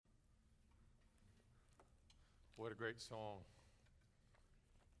What a great song.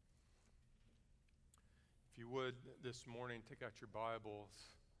 If you would, this morning, take out your Bibles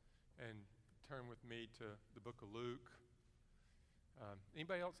and turn with me to the book of Luke.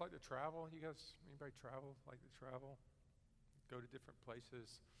 Anybody else like to travel? Anybody like to travel? Go to different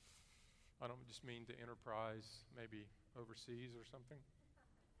places? I don't just mean to Enterprise, maybe overseas or something.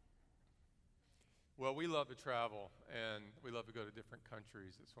 Well, we love to travel, and we love to go to different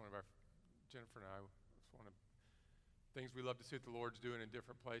countries. It's one of our, Jennifer and I, it's one of the things we love to see what the Lord's doing in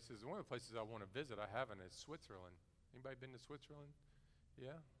different places. One of the places I want to visit, I haven't, is Switzerland. Anybody been to Switzerland?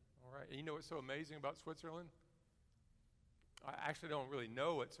 Yeah? All right. And you know what's so amazing about Switzerland? I actually don't really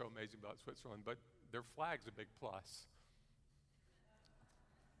know what's so amazing about Switzerland, but their flag's a big plus.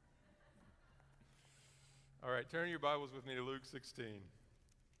 All right, turn your Bibles with me to Luke 16.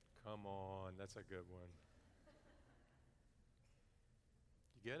 Come on, that's a good one.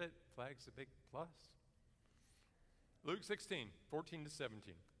 You get it? Flag's a big plus. Luke 16, 14 to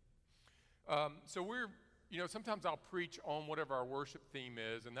 17. So sometimes I'll preach on whatever our worship theme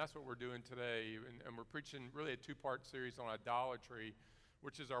is, and that's what we're doing today. And we're preaching really a two-part series on idolatry,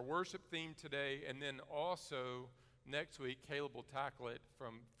 which is our worship theme today. And then also next week, Caleb will tackle it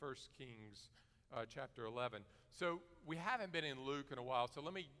from 1 Kings chapter 11. So we haven't been in Luke in a while, so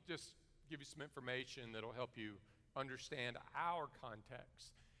let me just give you some information that'll help you understand our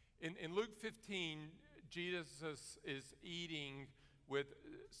context. In Luke 15, Jesus is eating with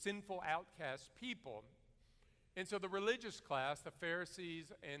sinful outcast people. And so the religious class, the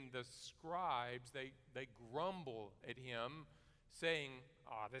Pharisees and the scribes, they grumble at him, saying,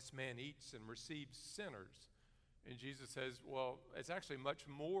 this man eats and receives sinners. And Jesus says, well, it's actually much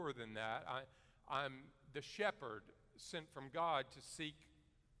more than that. I'm the shepherd sent from God to seek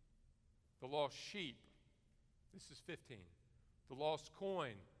the lost sheep. This is 15. The lost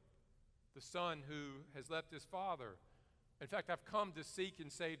coin. The son who has left his father. In fact, I've come to seek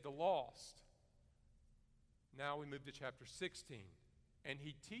and save the lost. Now we move to chapter 16. And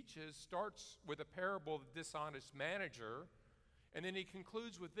he starts with a parable of the dishonest manager, and then he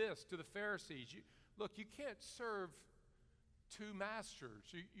concludes with this to the Pharisees. You can't serve two masters.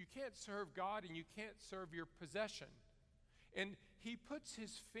 You can't serve God and you can't serve your possession. And he puts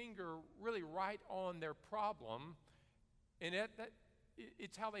his finger really right on their problem, and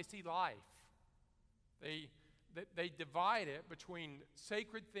it's how they see life. They divide it between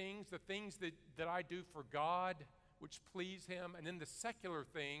sacred things, the things that I do for God, which please him, and then the secular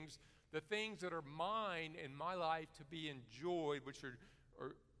things, the things that are mine in my life to be enjoyed, which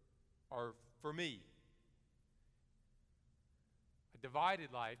are for me. A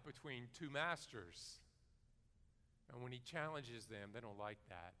divided life between two masters. And when he challenges them, they don't like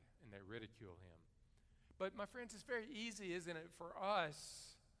that, and they ridicule him. But my friends, it's very easy, isn't it, for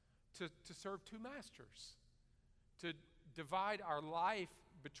us to serve two masters, to divide our life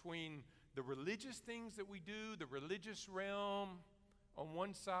between the religious things that we do, the religious realm on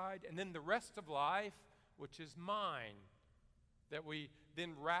one side, and then the rest of life, which is mine, that we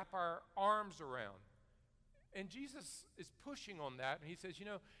then wrap our arms around. And Jesus is pushing on that, and he says,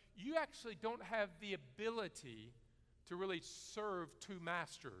 you actually don't have the ability to really serve two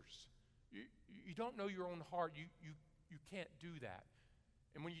masters. You don't know your own heart. You can't do that.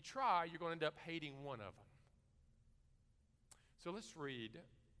 And when you try, you're going to end up hating one of them. So let's read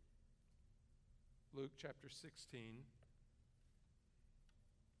Luke chapter 16. We'll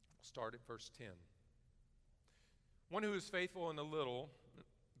start at verse 10. One who is faithful in a little,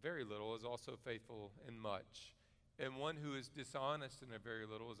 very little, is also faithful in much. And one who is dishonest in a very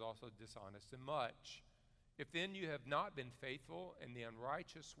little is also dishonest in much. If then you have not been faithful in the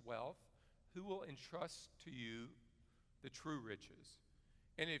unrighteous wealth, who will entrust to you the true riches?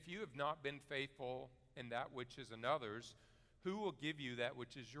 And if you have not been faithful in that which is another's, who will give you that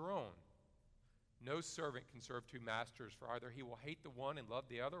which is your own? No servant can serve two masters, for either he will hate the one and love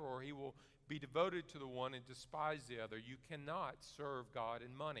the other, or he will be devoted to the one and despise the other. You cannot serve God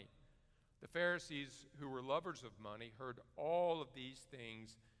and money. The Pharisees, who were lovers of money, heard all of these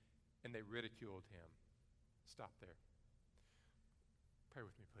things, and they ridiculed him. Stop there. Pray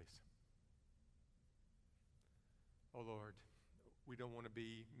with me, please. Oh, Lord, we don't want to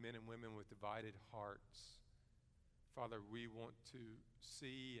be men and women with divided hearts. Father, we want to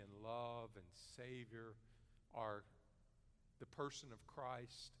see and love and savor the person of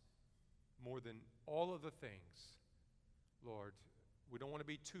Christ more than all of the things. Lord, we don't want to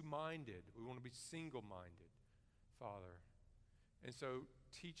be two-minded. We want to be single-minded, Father. And so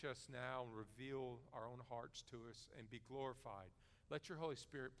teach us now and reveal our own hearts to us and be glorified. Let your Holy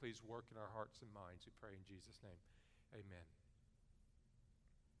Spirit please work in our hearts and minds. We pray in Jesus' name. Amen.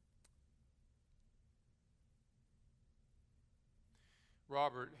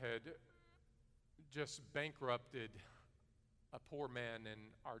 Robert had just bankrupted a poor man in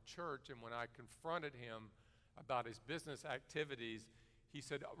our church, and when I confronted him about his business activities, he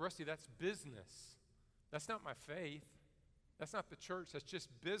said, "Rusty, that's business. That's not my faith. That's not the church. That's just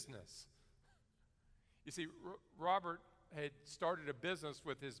business." You see, Robert had started a business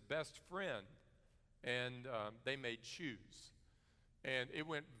with his best friend, and they made shoes. And it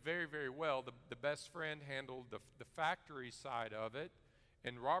went very, very well. The best friend handled the factory side of it,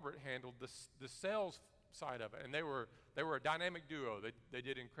 and Robert handled the sales side of it. And they were a dynamic duo. They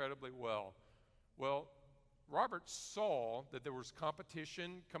did incredibly well. Well, Robert saw that there was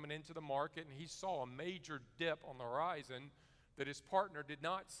competition coming into the market, and he saw a major dip on the horizon that his partner did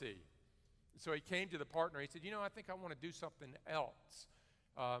not see. So he came to the partner. He said, I think I want to do something else.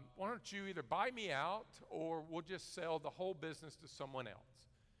 Why don't you either buy me out or we'll just sell the whole business to someone else?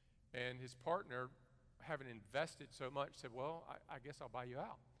 And his partner, having invested so much, said, well, I guess I'll buy you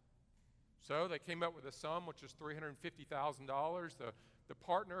out. So they came up with a sum, which is $350,000. The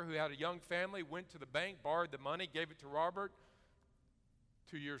partner, who had a young family, went to the bank, borrowed the money, gave it to Robert.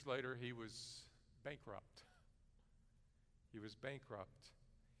 2 years later, he was bankrupt. He was bankrupt.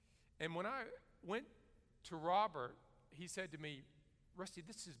 And when I went to Robert, he said to me, "Rusty,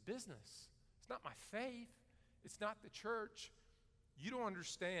 this is business. It's not my faith. It's not the church. You don't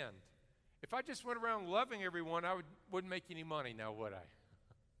understand. If I just went around loving everyone, I wouldn't make any money now, would I?"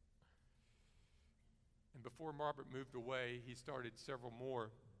 And before Robert moved away, he started several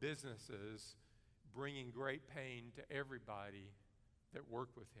more businesses, bringing great pain to everybody that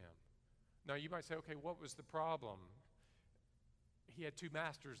worked with him. Now, you might say, okay, what was the problem? He had two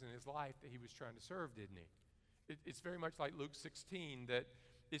masters in his life that he was trying to serve, didn't he? It's very much like Luke 16, that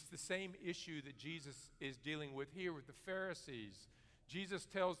it's the same issue that Jesus is dealing with here with the Pharisees. Jesus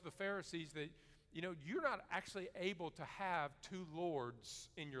tells the Pharisees that, you're not actually able to have two lords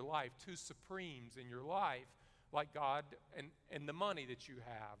in your life, two supremes in your life, like God and the money that you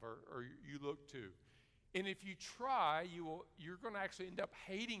have or you look to. And if you try, you're going to actually end up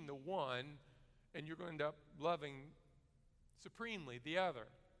hating the one, and you're going to end up loving supremely the other.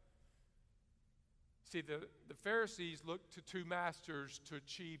 See, the Pharisees looked to two masters to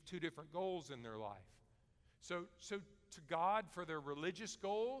achieve two different goals in their life. So to God, for their religious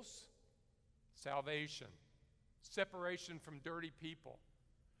goals, salvation, separation from dirty people,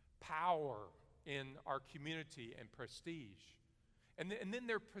 power in our community, and prestige. And then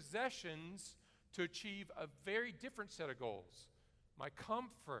their possessions to achieve a very different set of goals. My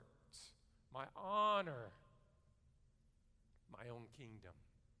comfort, my honor, my own kingdom.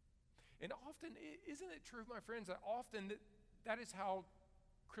 And often, isn't it true, my friends, that often that is how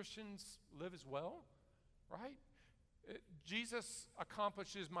Christians live as well, right? Jesus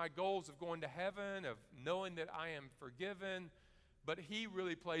accomplishes my goals of going to heaven, of knowing that I am forgiven, but he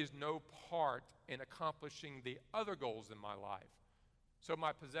really plays no part in accomplishing the other goals in my life. So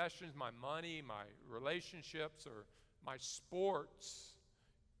my possessions, my money, my relationships, or my sports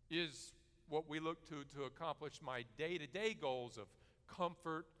is what we look to accomplish my day-to-day goals of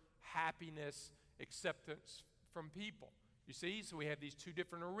comfort, happiness, acceptance from people. You see, so we have these two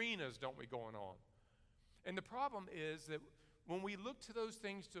different arenas, don't we, going on? And the problem is that when we look to those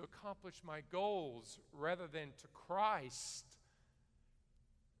things to accomplish my goals rather than to Christ,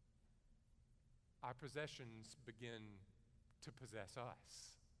 our possessions begin to possess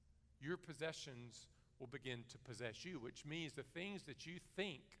us. Your possessions will begin to possess you, which means the things that you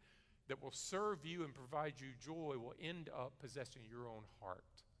think that will serve you and provide you joy will end up possessing your own heart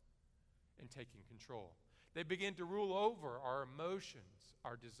and taking control. They begin to rule over our emotions,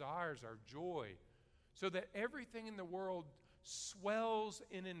 our desires, our joy, so that everything in the world swells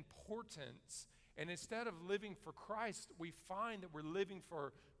in importance. And instead of living for Christ, we find that we're living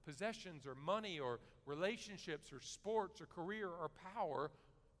for possessions or money or relationships or sports or career or power,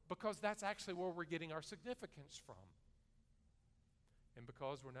 because that's actually where we're getting our significance from. And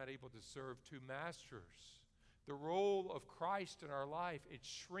because we're not able to serve two masters, the role of Christ in our life, it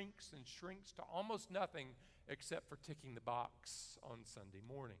shrinks and shrinks to almost nothing except for ticking the box on Sunday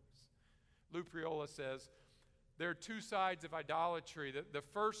mornings. Lou Priola says, there are two sides of idolatry. The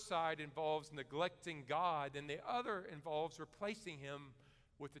first side involves neglecting God, and the other involves replacing him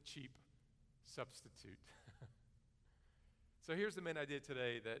with a cheap substitute. So here's the main idea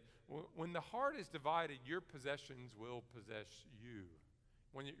today, that when the heart is divided, your possessions will possess you.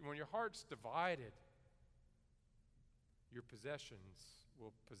 When your heart's divided, your possessions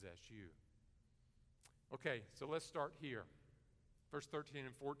will possess you. Okay, so let's start here. Verse 13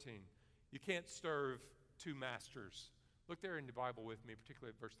 and 14. You can't serve two masters. Look there in the Bible with me,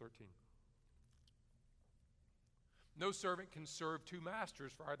 particularly at verse 13. No servant can serve two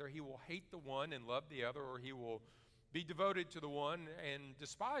masters, for either he will hate the one and love the other, or he will be devoted to the one and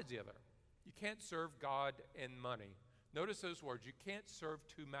despise the other. You can't serve God and money. Notice those words. You can't serve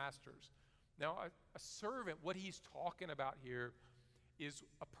two masters. Now, a servant, what he's talking about here is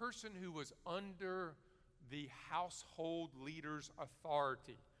a person who was under the household leader's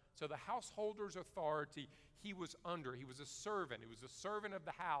authority. So the householder's authority, he was under. He was a servant. He was a servant of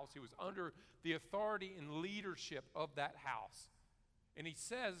the house. He was under the authority and leadership of that house. And he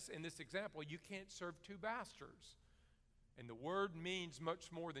says in this example, you can't serve two masters. And the word means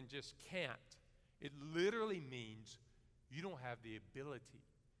much more than just can't. It literally means you don't have the ability.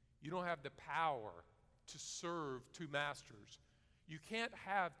 You don't have the power to serve two masters. You can't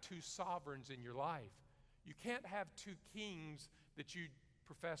have two sovereigns in your life. You can't have two kings that you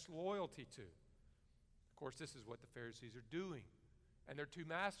profess loyalty to. Of course, this is what the Pharisees are doing. And their two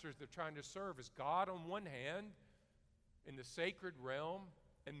masters they're trying to serve is God on one hand, in the sacred realm,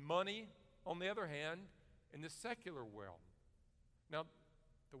 and money on the other hand, in the secular realm. Now,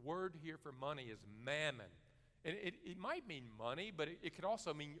 the word here for money is mammon. And it might mean money, but it could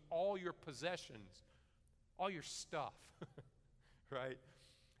also mean all your possessions, all your stuff, right?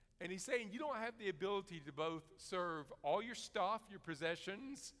 And he's saying you don't have the ability to both serve all your stuff, your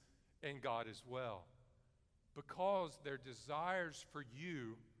possessions, and God as well, because their desires for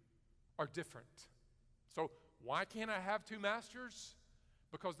you are different. So why can't I have two masters?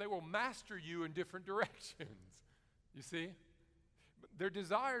 Because they will master you in different directions. You see? Their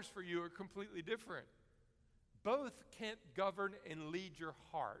desires for you are completely different. Both can't govern and lead your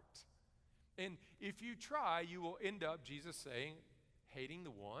heart. And if you try, you will end up, Jesus saying, hating the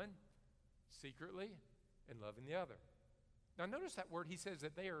one secretly and loving the other. Now notice that word, he says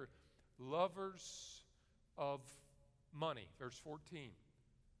that they are lovers of money, verse 14,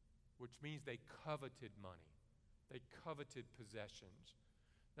 which means they coveted money. They coveted possessions.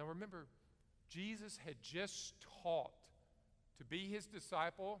 Now remember, Jesus had just taught to be his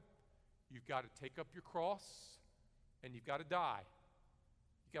disciple, you've got to take up your cross and you've got to die.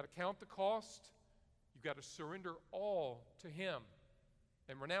 You've got to count the cost. You've got to surrender all to him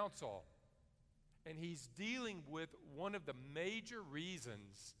and renounce all. And he's dealing with one of the major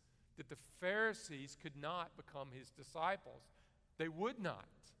reasons that the Pharisees could not become his disciples. They would not,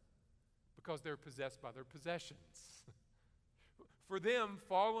 because they're possessed by their possessions. For them,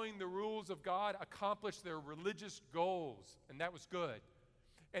 following the rules of God accomplished their religious goals, and that was good.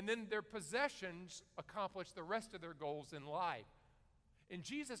 And then their possessions accomplished the rest of their goals in life. And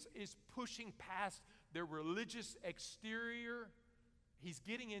Jesus is pushing past their religious exterior. He's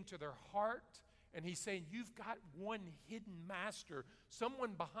getting into their heart, and he's saying, you've got one hidden master,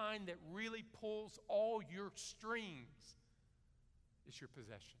 someone behind that really pulls all your strings. It's your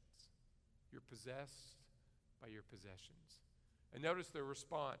possessions. You're possessed by your possessions. And notice their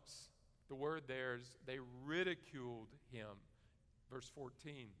response. The word there is they ridiculed him. Verse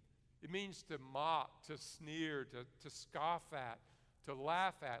 14. It means to mock, to sneer, to scoff at, to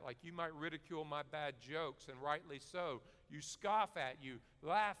laugh at. Like you might ridicule my bad jokes, and rightly so. You scoff at, you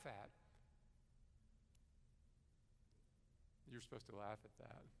laugh at. You're supposed to laugh at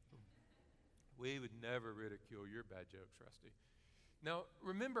that. We would never ridicule your bad jokes, Rusty. Now,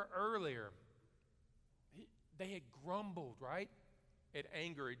 remember earlier, they had grumbled, right? At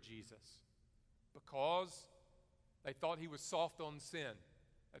anger at Jesus because they thought he was soft on sin.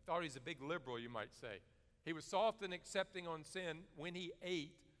 They thought he's a big liberal, you might say. He was soft and accepting on sin when he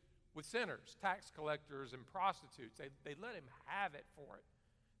ate with sinners, tax collectors, and prostitutes. They let him have it for it.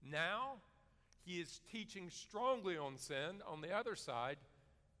 Now, he is teaching strongly on sin on the other side,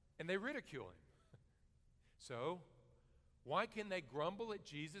 and they ridicule him. So, why can they grumble at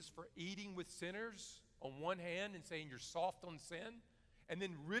Jesus for eating with sinners on one hand and saying you're soft on sin, and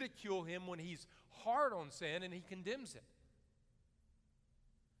then ridicule him when he's hard on sin and he condemns it?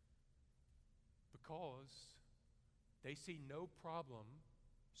 Because they see no problem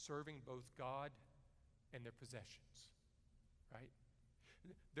serving both God and their possessions, right?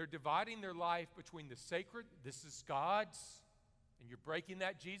 They're dividing their life between the sacred, this is God's, and you're breaking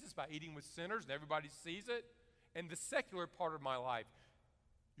that, Jesus, by eating with sinners and everybody sees it, and the secular part of my life,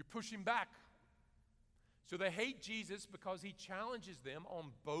 you're pushing back. So they hate Jesus because he challenges them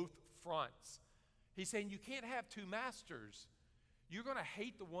on both fronts. He's saying you can't have two masters. You're going to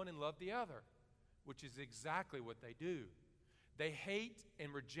hate the one and love the other, which is exactly what they do. They hate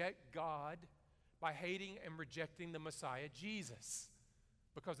and reject God by hating and rejecting the Messiah, Jesus,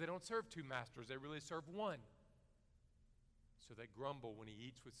 because they don't serve two masters. They really serve one. So they grumble when he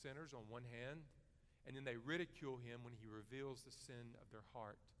eats with sinners on one hand, and then they ridicule him when he reveals the sin of their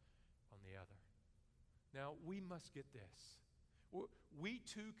heart on the other. Now, we must get this. We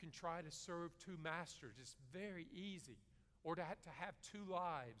too can try to serve two masters. It's very easy. Or to have two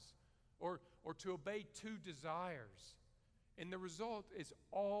lives. Or to obey two desires. And the result is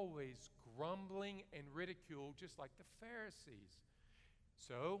always grumbling and ridicule, just like the Pharisees.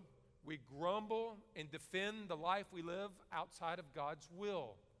 So, we grumble and defend the life we live outside of God's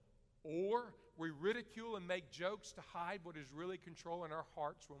will. Or we ridicule and make jokes to hide what is really controlling our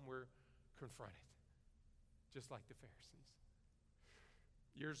hearts when we're confronted, just like the Pharisees.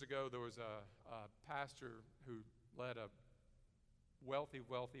 Years ago, there was a pastor who led a wealthy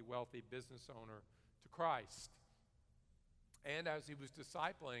business owner to Christ. And as he was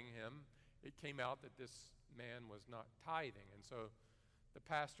discipling him, it came out that this man was not tithing. And so the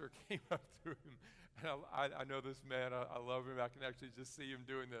pastor came up to him, and I know this man, I love him, I can actually just see him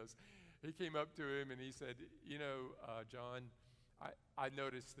doing this. He came up to him and he said, John, I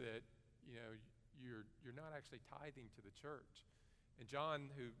noticed that, you're not actually tithing to the church. And John,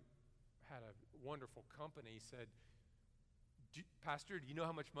 who had a wonderful company, said, Pastor, do you know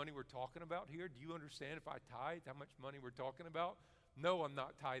how much money we're talking about here? Do you understand if I tithe, how much money we're talking about? No, I'm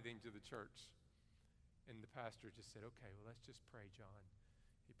not tithing to the church. And the pastor just said, okay, well, let's just pray, John.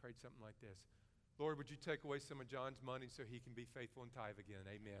 He prayed something like this. Lord, would you take away some of John's money so he can be faithful and tithe again?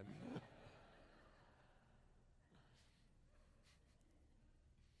 Amen.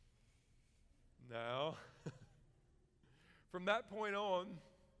 Now, from that point on,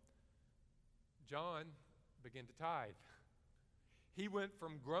 John began to tithe. He went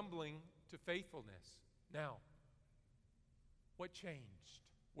from grumbling to faithfulness. Now, what changed?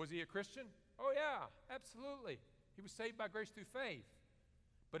 Was he a Christian? Oh, yeah, absolutely. He was saved by grace through faith.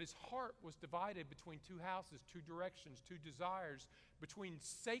 But his heart was divided between two houses, two directions, two desires, between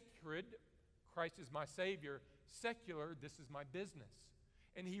sacred, Christ is my Savior, secular, this is my business.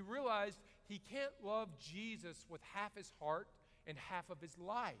 And he realized he can't love Jesus with half his heart and half of his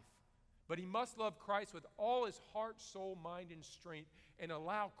life. But he must love Christ with all his heart, soul, mind, and strength, and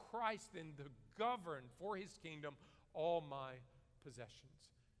allow Christ then to govern for his kingdom all my possessions.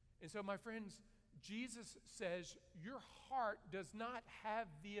 And so, my friends, Jesus says your heart does not have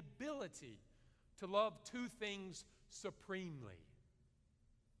the ability to love two things supremely.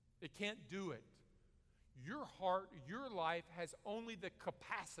 It can't do it. Your heart, your life has only the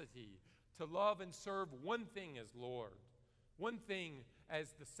capacity to love and serve one thing as Lord, one thing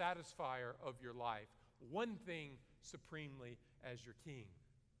as the satisfier of your life, one thing supremely as your King.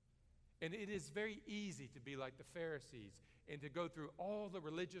 And it is very easy to be like the Pharisees and to go through all the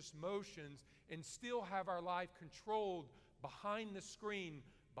religious motions and still have our life controlled behind the screen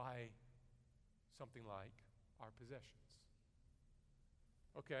by something like our possessions.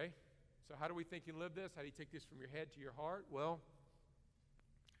 Okay, so how do we think you live this? How do you take this from your head to your heart? Well,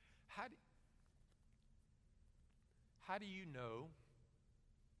 how do you know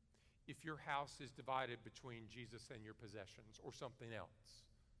if your house is divided between Jesus and your possessions or something else?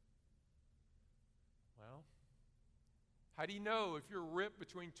 Well, how do you know if you're ripped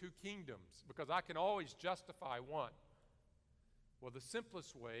between two kingdoms? Because I can always justify one. Well, the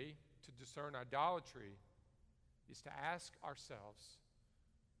simplest way to discern idolatry is to ask ourselves,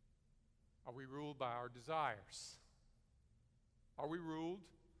 are we ruled by our desires? Are we ruled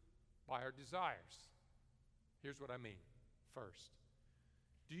by our desires? Here's what I mean. First,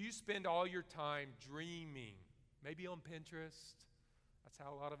 do you spend all your time dreaming, maybe on Pinterest? That's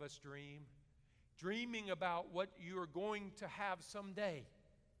how a lot of us dream. Dreaming about what you are going to have someday.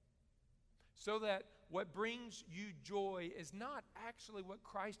 So that what brings you joy is not actually what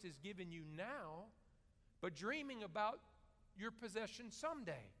Christ has given you now, but dreaming about your possession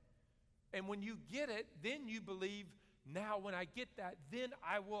someday. And when you get it, then you believe, now when I get that, then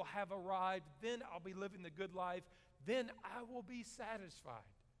I will have arrived, then I'll be living the good life, then I will be satisfied.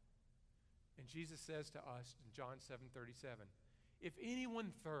 And Jesus says to us in John 7:37, if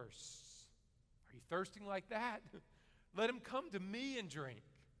anyone thirsts, are you thirsting like that? Let him come to me and drink.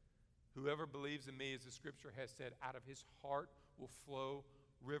 Whoever believes in me, as the scripture has said, out of his heart will flow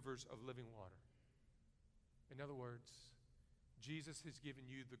rivers of living water. In other words, Jesus has given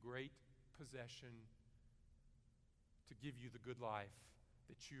you the great possession to give you the good life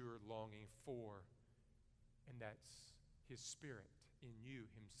that you're longing for, and that's his Spirit in you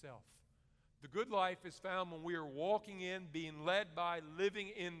himself. The good life is found when we are walking in, being led by, living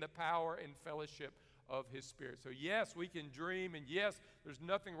in the power and fellowship of his Spirit. So yes, we can dream, and yes, there's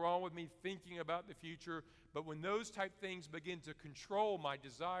nothing wrong with me thinking about the future, but when those type things begin to control my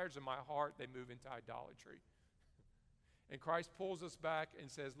desires and my heart, they move into idolatry. And Christ pulls us back and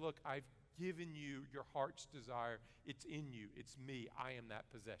says, look, I've given you your heart's desire. It's in you. It's me. I am that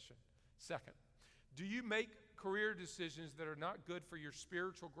possession. Second, Do you make career decisions that are not good for your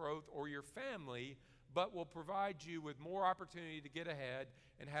spiritual growth or your family, but will provide you with more opportunity to get ahead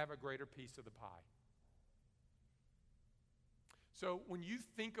and have a greater piece of the pie? So when you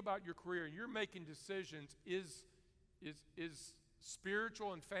think about your career and you're making decisions, is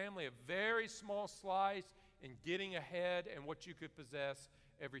spiritual and family a very small slice in getting ahead and what you could possess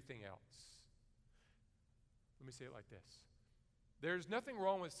everything else? Let me say it like this. There's nothing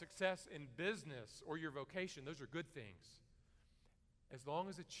wrong with success in business or your vocation. Those are good things, as long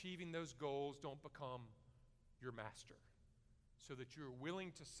as achieving those goals don't become your master, so that you're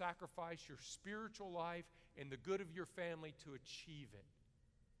willing to sacrifice your spiritual life and the good of your family to achieve it.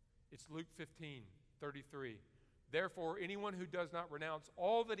 It's Luke 15:33. Therefore, anyone who does not renounce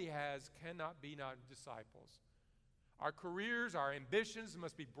all that he has cannot be not disciples. Our careers, our ambitions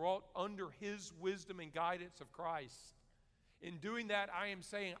must be brought under his wisdom and guidance of Christ. In doing that, I am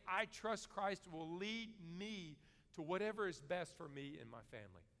saying I trust Christ will lead me to whatever is best for me and my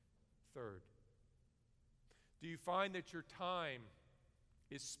family. Third, do you find that your time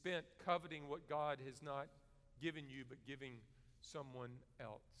is spent coveting what God has not given you but giving someone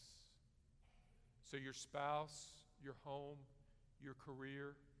else? So your spouse, your home, your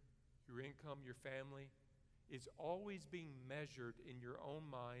career, your income, your family is always being measured in your own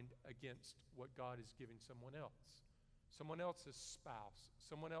mind against what God is giving someone else. Someone else's spouse,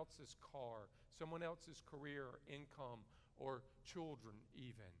 someone else's car, someone else's career or income or children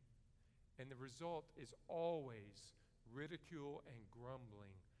even. And the result is always ridicule and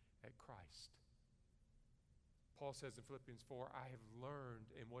grumbling at Christ. Paul says in Philippians 4, I have learned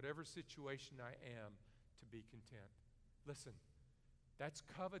in whatever situation I am to be content. Listen, that's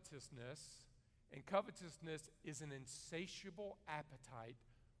covetousness, and covetousness is an insatiable appetite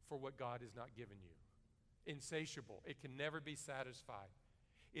for what God has not given you. Insatiable. It can never be satisfied.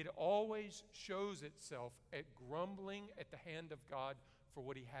 It always shows itself at grumbling at the hand of God for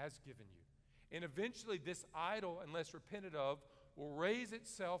what he has given you. And eventually this idol, unless repented of, will raise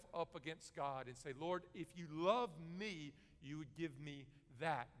itself up against God and say, Lord, if you love me, you would give me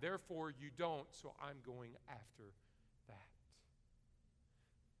that. Therefore, you don't, so I'm going after that.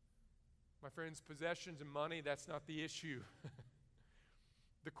 My friends, possessions and money, that's not the issue.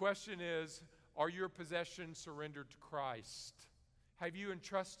 The question is, are your possessions surrendered to Christ? Have you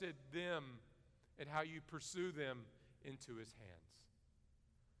entrusted them and how you pursue them into his hands?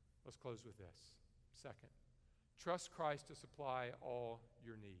 Let's close with this. Second, trust Christ to supply all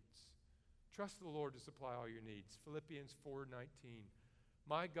your needs. Trust the Lord to supply all your needs. Philippians 4:19.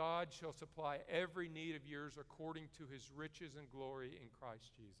 My God shall supply every need of yours according to his riches and glory in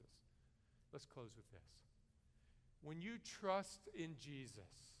Christ Jesus. Let's close with this. When you trust in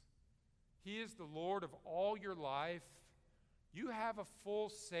Jesus, he is the Lord of all your life. You have a full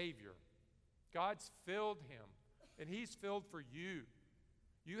Savior. God's filled him, and he's filled for you.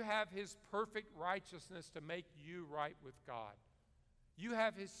 You have his perfect righteousness to make you right with God. You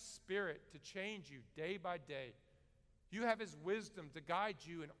have his Spirit to change you day by day. You have his wisdom to guide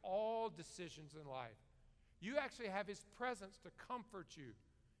you in all decisions in life. You actually have his presence to comfort you,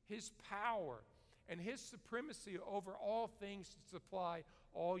 his power, and his supremacy over all things to supply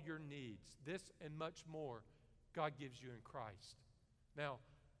all your needs. This and much more God gives you in Christ. Now,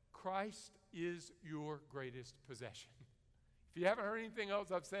 Christ is your greatest possession. If you haven't heard anything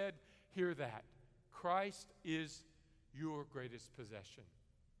else I've said, hear that. Christ is your greatest possession.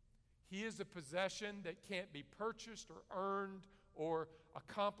 He is a possession that can't be purchased or earned or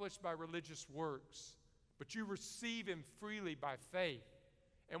accomplished by religious works, but you receive him freely by faith.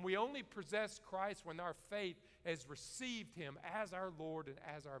 And we only possess Christ when our faith has received him as our Lord and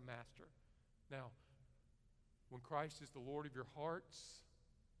as our Master. Now, when Christ is the Lord of your hearts,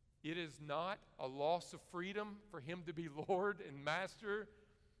 it is not a loss of freedom for him to be Lord and Master.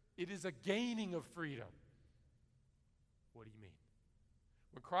 It is a gaining of freedom. What do you mean?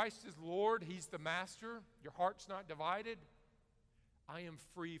 When Christ is Lord, he's the Master, your heart's not divided. I am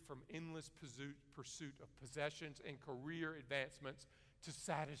free from endless pursuit of possessions and career advancements to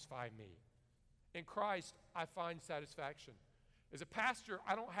satisfy me. In Christ, I find satisfaction. As a pastor,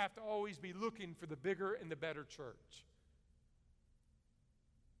 I don't have to always be looking for the bigger and the better church.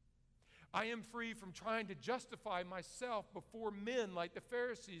 I am free from trying to justify myself before men like the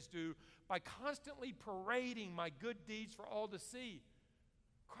Pharisees do by constantly parading my good deeds for all to see.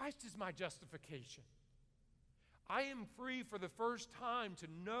 Christ is my justification. I am free for the first time to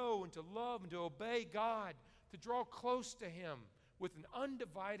know and to love and to obey God, to draw close to him with an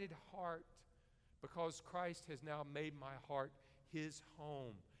undivided heart, because Christ has now made my heart his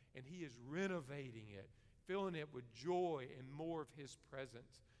home, and he is renovating it, filling it with joy and more of his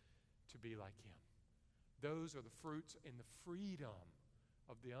presence to be like him. Those are the fruits and the freedom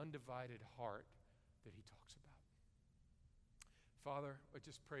of the undivided heart that he talks about. Father, I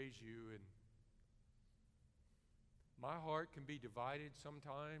just praise you. And my heart can be divided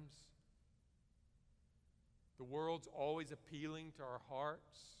sometimes. The world's always appealing to our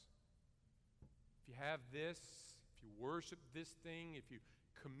hearts. If you have this, if you worship this thing, if you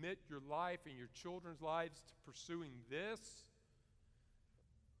commit your life and your children's lives to pursuing this,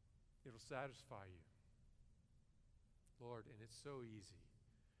 it'll satisfy you. Lord, and it's so easy.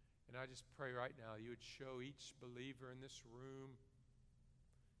 And I just pray right now you would show each believer in this room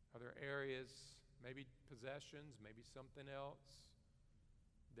other areas, maybe possessions, maybe something else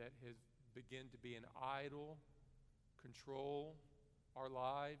that has begun to be an idol, control our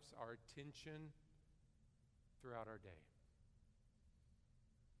lives, our attention throughout our day.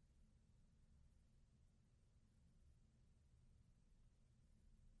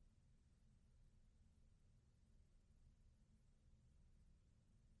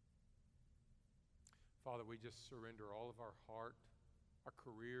 Father, we just surrender all of our heart, our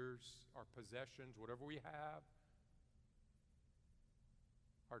careers, our possessions, whatever we have,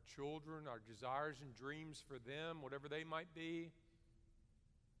 our children, our desires and dreams for them, whatever they might be,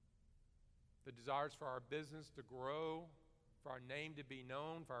 the desires for our business to grow, for our name to be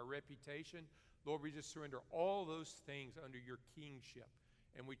known, for our reputation. Lord, we just surrender all those things under your kingship,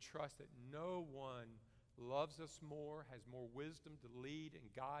 and we trust that no one loves us more, has more wisdom to lead and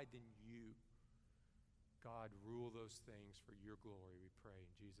guide than you. God, rule those things for your glory, we pray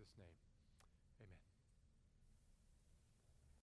in Jesus' name.